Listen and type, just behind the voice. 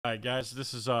Alright guys,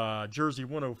 this is jersey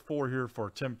 104 here for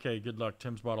Tim K. Good luck.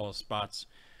 Tim's bought all the spots.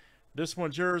 This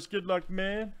one's yours. Good luck,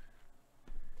 man.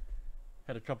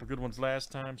 Had a couple good ones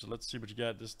last time, so let's see what you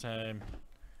got this time.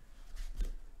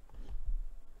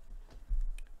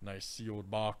 Nice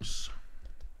sealed box.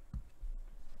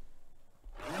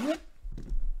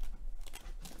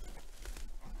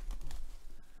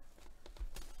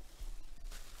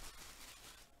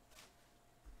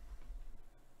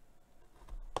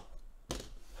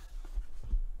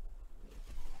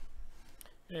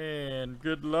 And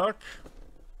good luck.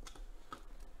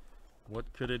 What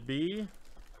could it be?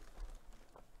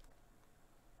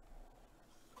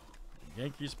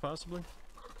 Yankees, possibly?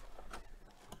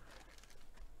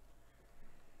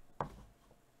 Not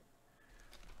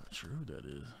sure who that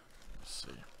is. Let's see.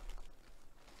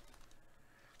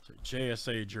 It's a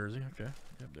JSA jersey. Okay.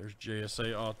 Yep, there's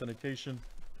JSA authentication.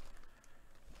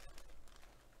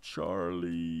 Charlie.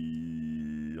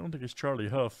 I don't think it's Charlie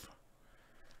Huff.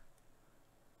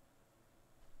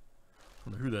 I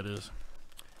don't know who that is.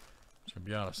 I'm just gonna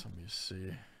be honest. Let me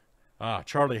see. Ah,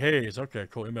 Charlie Hayes. Okay,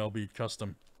 cool. MLB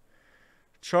custom.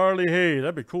 Charlie Hayes.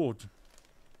 That'd be cool. I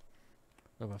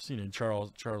don't know if I've seen any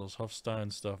Charles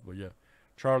Huffstein stuff, but yeah,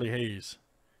 Charlie Hayes,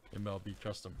 MLB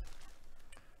custom.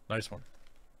 Nice one.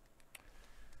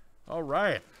 All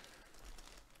right.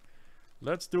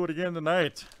 Let's do it again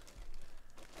tonight.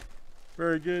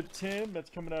 Very good, Tim.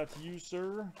 That's coming out to you,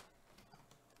 sir.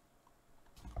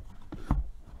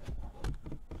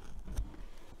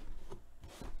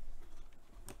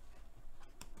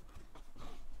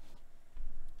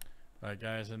 Alright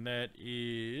guys, and that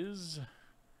is,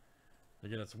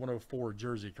 again, it's 104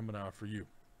 jersey coming out for you.